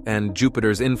Earth, and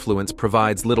Jupiter's influence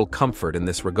provides little comfort in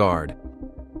this regard.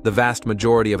 The vast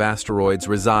majority of asteroids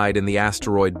reside in the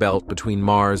asteroid belt between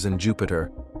Mars and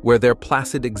Jupiter, where their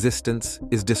placid existence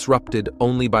is disrupted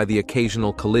only by the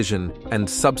occasional collision and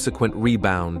subsequent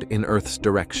rebound in Earth's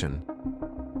direction.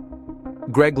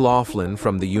 Greg Laughlin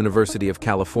from the University of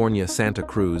California, Santa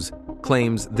Cruz,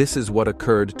 claims this is what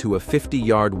occurred to a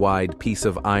 50-yard-wide piece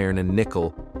of iron and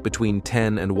nickel between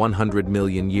 10 and 100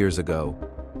 million years ago.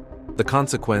 The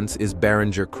consequence is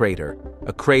Barringer Crater,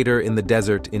 a crater in the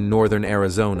desert in northern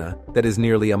Arizona that is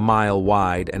nearly a mile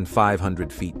wide and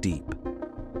 500 feet deep.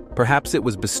 Perhaps it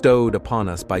was bestowed upon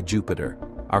us by Jupiter,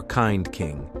 our kind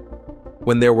king.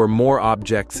 When there were more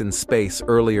objects in space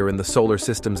earlier in the solar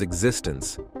system's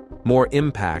existence, more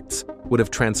impacts would have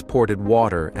transported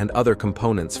water and other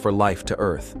components for life to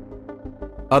Earth.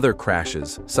 Other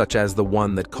crashes, such as the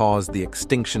one that caused the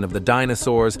extinction of the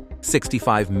dinosaurs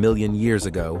 65 million years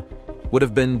ago, would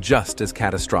have been just as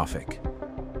catastrophic.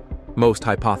 Most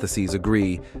hypotheses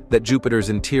agree that Jupiter's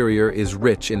interior is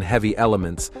rich in heavy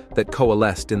elements that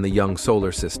coalesced in the young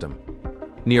solar system.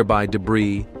 Nearby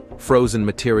debris, frozen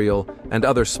material, and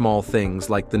other small things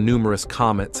like the numerous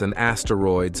comets and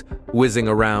asteroids whizzing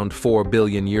around 4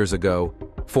 billion years ago,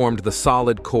 formed the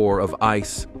solid core of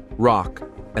ice, rock,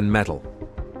 and metal.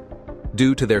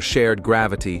 Due to their shared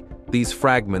gravity, these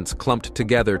fragments clumped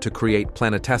together to create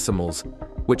planetesimals,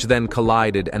 which then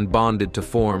collided and bonded to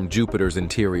form Jupiter's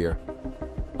interior.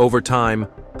 Over time,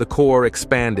 the core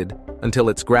expanded until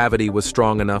its gravity was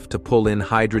strong enough to pull in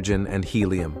hydrogen and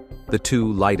helium, the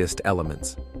two lightest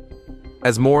elements.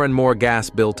 As more and more gas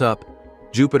built up,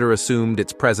 Jupiter assumed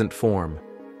its present form.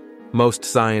 Most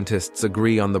scientists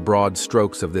agree on the broad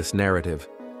strokes of this narrative,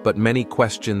 but many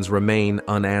questions remain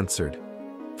unanswered.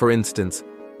 For instance,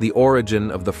 the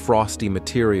origin of the frosty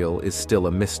material is still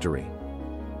a mystery.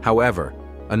 However,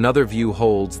 another view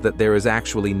holds that there is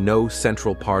actually no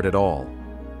central part at all.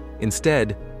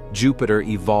 Instead, Jupiter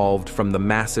evolved from the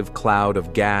massive cloud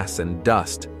of gas and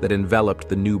dust that enveloped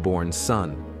the newborn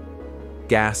sun.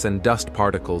 Gas and dust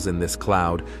particles in this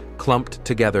cloud clumped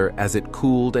together as it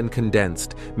cooled and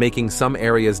condensed, making some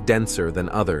areas denser than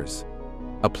others.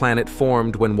 A planet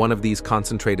formed when one of these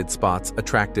concentrated spots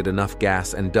attracted enough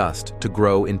gas and dust to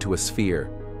grow into a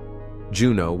sphere.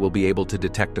 Juno will be able to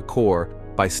detect a core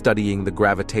by studying the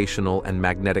gravitational and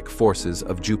magnetic forces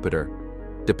of Jupiter.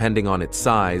 Depending on its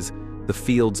size, the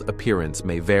field's appearance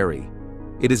may vary.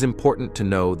 It is important to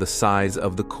know the size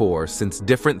of the core since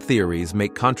different theories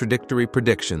make contradictory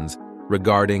predictions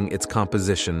regarding its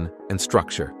composition and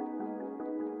structure.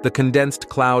 The condensed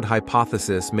cloud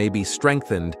hypothesis may be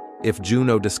strengthened if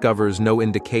Juno discovers no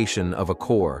indication of a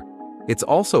core. It's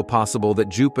also possible that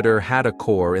Jupiter had a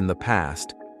core in the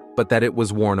past, but that it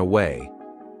was worn away.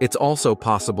 It's also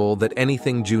possible that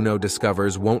anything Juno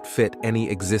discovers won't fit any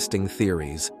existing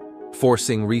theories,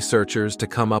 forcing researchers to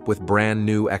come up with brand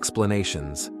new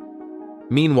explanations.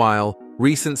 Meanwhile,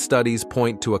 recent studies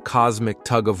point to a cosmic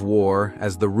tug-of-war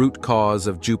as the root cause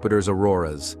of Jupiter's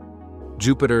auroras.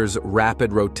 Jupiter's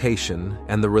rapid rotation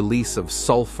and the release of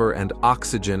sulfur and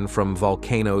oxygen from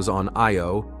volcanoes on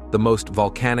Io, the most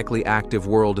volcanically active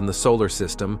world in the solar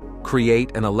system,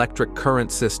 create an electric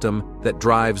current system that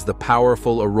drives the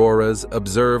powerful auroras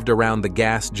observed around the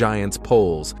gas giant's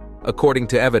poles, according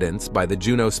to evidence by the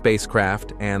Juno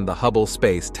spacecraft and the Hubble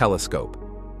Space Telescope.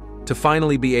 To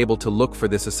finally be able to look for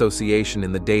this association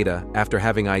in the data after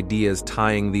having ideas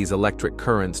tying these electric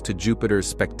currents to Jupiter's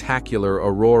spectacular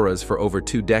auroras for over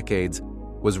 2 decades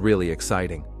was really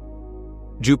exciting.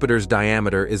 Jupiter's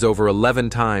diameter is over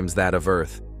 11 times that of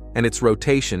Earth, and its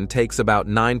rotation takes about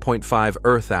 9.5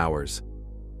 Earth hours.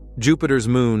 Jupiter's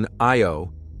moon,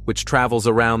 Io, which travels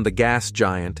around the gas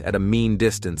giant at a mean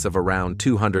distance of around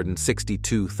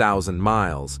 262,000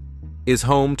 miles, is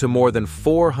home to more than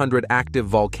 400 active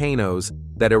volcanoes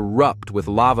that erupt with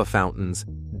lava fountains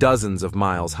dozens of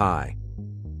miles high.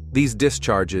 These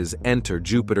discharges enter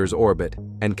Jupiter's orbit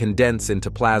and condense into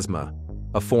plasma,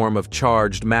 a form of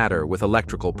charged matter with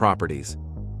electrical properties.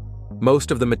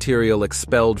 Most of the material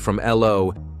expelled from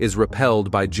LO is repelled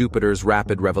by Jupiter's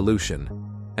rapid revolution,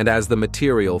 and as the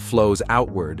material flows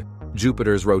outward,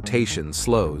 Jupiter's rotation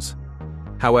slows.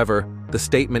 However, the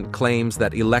statement claims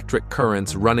that electric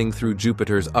currents running through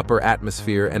Jupiter's upper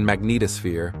atmosphere and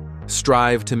magnetosphere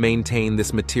strive to maintain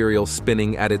this material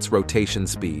spinning at its rotation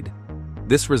speed.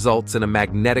 This results in a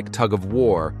magnetic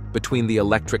tug-of-war between the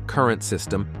electric current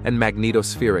system and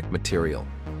magnetospheric material.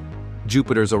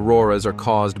 Jupiter's auroras are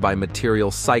caused by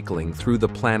material cycling through the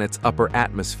planet's upper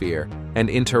atmosphere and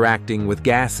interacting with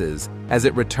gases as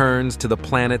it returns to the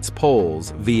planet's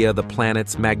poles via the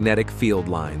planet's magnetic field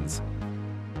lines.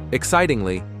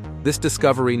 Excitingly, this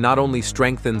discovery not only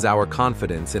strengthens our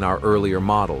confidence in our earlier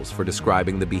models for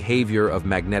describing the behavior of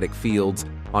magnetic fields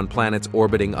on planets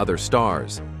orbiting other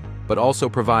stars, but also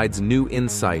provides new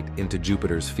insight into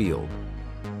Jupiter's field.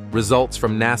 Results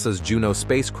from NASA's Juno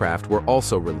spacecraft were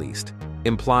also released,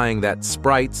 implying that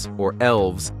sprites, or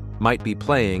elves, might be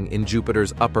playing in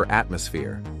Jupiter's upper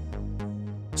atmosphere.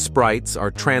 Sprites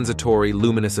are transitory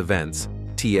luminous events,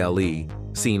 TLE,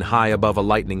 seen high above a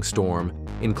lightning storm,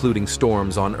 including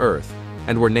storms on Earth,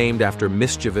 and were named after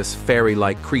mischievous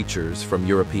fairy-like creatures from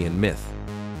European myth.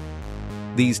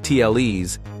 These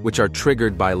TLEs, which are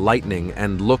triggered by lightning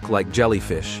and look like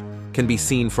jellyfish, can be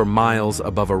seen for miles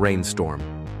above a rainstorm.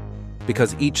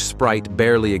 Because each sprite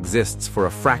barely exists for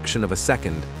a fraction of a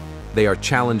second, they are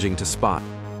challenging to spot.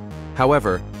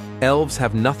 However, elves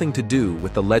have nothing to do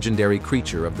with the legendary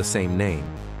creature of the same name.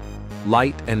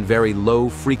 Light and very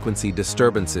low-frequency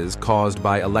disturbances caused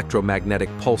by electromagnetic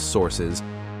pulse sources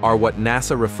are what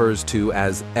NASA refers to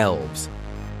as elves.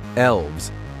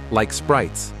 Elves, like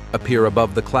sprites, appear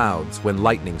above the clouds when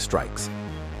lightning strikes.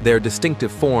 Their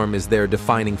distinctive form is their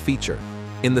defining feature.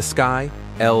 In the sky,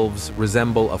 elves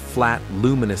resemble a flat,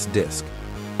 luminous disk.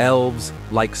 Elves,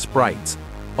 like sprites,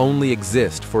 only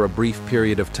exist for a brief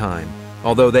period of time,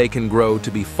 although they can grow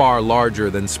to be far larger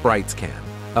than sprites can,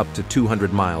 up to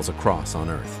 200 miles across on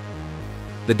Earth.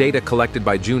 The data collected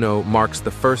by Juno marks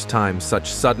the first time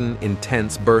such sudden,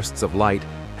 intense bursts of light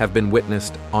have been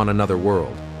witnessed on another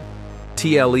world.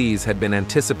 TLEs had been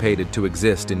anticipated to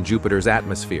exist in Jupiter's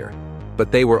atmosphere,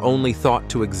 but they were only thought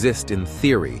to exist in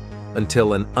theory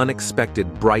until an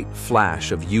unexpected bright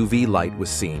flash of UV light was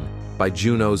seen by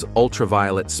Juno's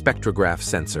ultraviolet spectrograph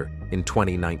sensor in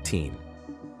 2019.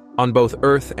 On both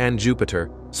Earth and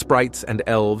Jupiter, sprites and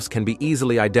elves can be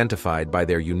easily identified by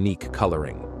their unique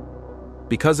coloring.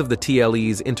 Because of the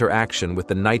TLE's interaction with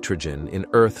the nitrogen in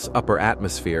Earth's upper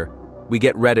atmosphere, we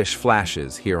get reddish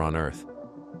flashes here on Earth.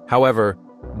 However,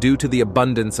 due to the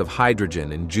abundance of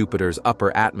hydrogen in Jupiter's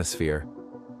upper atmosphere,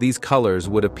 these colors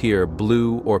would appear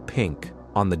blue or pink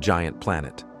on the giant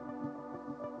planet.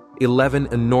 11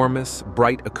 enormous,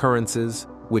 bright occurrences,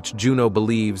 which Juno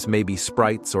believes may be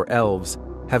sprites or elves,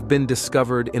 have been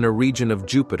discovered in a region of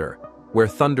Jupiter where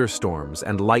thunderstorms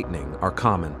and lightning are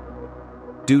common.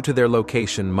 Due to their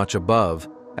location much above,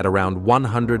 at around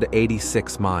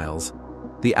 186 miles,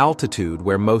 the altitude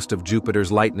where most of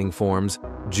Jupiter's lightning forms,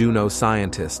 Juno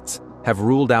scientists have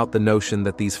ruled out the notion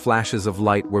that these flashes of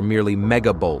light were merely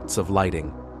megabolts of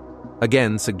lighting.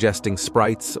 Again suggesting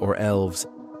sprites or elves,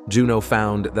 Juno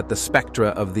found that the spectra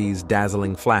of these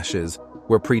dazzling flashes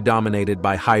were predominated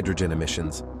by hydrogen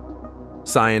emissions.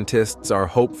 Scientists are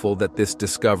hopeful that this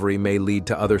discovery may lead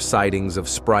to other sightings of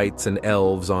sprites and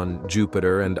elves on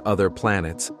Jupiter and other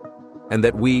planets, and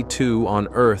that we too on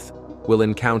Earth will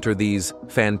encounter these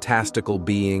fantastical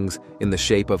beings in the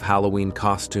shape of Halloween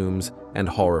costumes and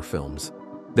horror films.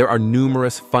 There are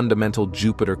numerous fundamental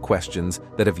Jupiter questions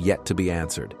that have yet to be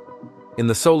answered. In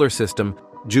the solar system,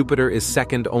 Jupiter is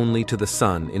second only to the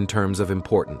Sun in terms of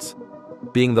importance.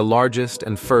 Being the largest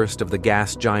and first of the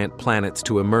gas giant planets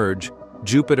to emerge,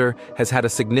 Jupiter has had a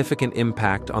significant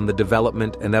impact on the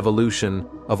development and evolution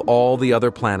of all the other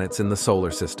planets in the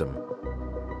solar system.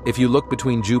 If you look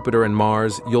between Jupiter and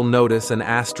Mars, you'll notice an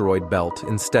asteroid belt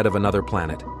instead of another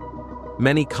planet.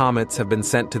 Many comets have been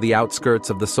sent to the outskirts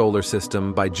of the solar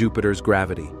system by Jupiter's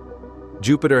gravity.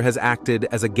 Jupiter has acted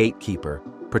as a gatekeeper,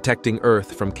 protecting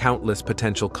Earth from countless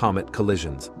potential comet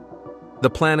collisions. The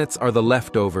planets are the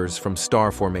leftovers from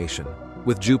star formation,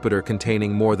 with Jupiter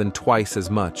containing more than twice as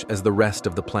much as the rest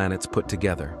of the planets put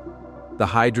together. The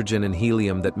hydrogen and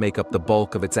helium that make up the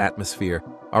bulk of its atmosphere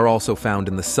are also found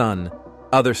in the Sun,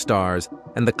 other stars,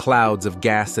 and the clouds of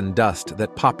gas and dust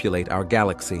that populate our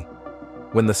galaxy.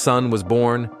 When the Sun was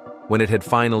born, when it had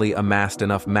finally amassed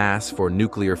enough mass for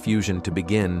nuclear fusion to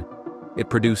begin, it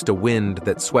produced a wind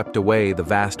that swept away the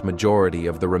vast majority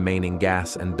of the remaining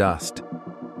gas and dust.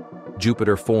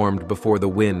 Jupiter formed before the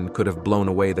wind could have blown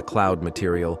away the cloud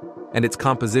material, and its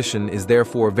composition is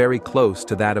therefore very close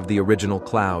to that of the original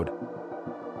cloud.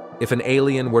 If an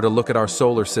alien were to look at our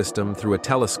solar system through a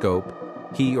telescope,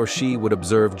 he or she would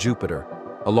observe Jupiter,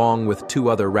 along with 2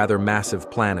 other rather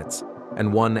massive planets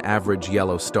and 1 average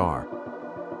yellow star.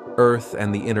 Earth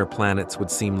and the inner planets would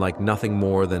seem like nothing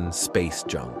more than space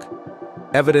junk.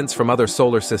 Evidence from other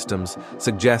solar systems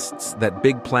suggests that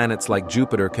big planets like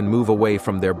Jupiter can move away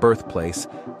from their birthplace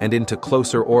and into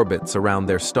closer orbits around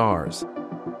their stars.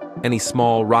 Any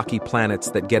small rocky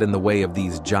planets that get in the way of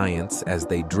these giants as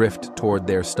they drift toward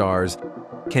their stars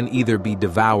can either be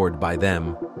devoured by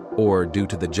them or, due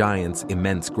to the giants'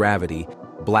 immense gravity,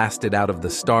 blasted out of the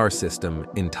star system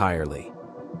entirely.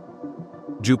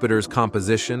 Jupiter's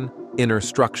composition, inner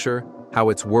structure, how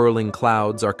its whirling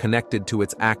clouds are connected to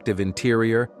its active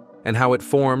interior, and how it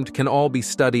formed can all be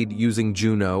studied using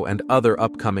Juno and other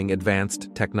upcoming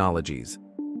advanced technologies.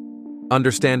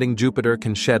 Understanding Jupiter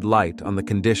can shed light on the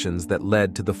conditions that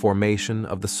led to the formation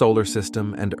of the solar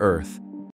system and Earth,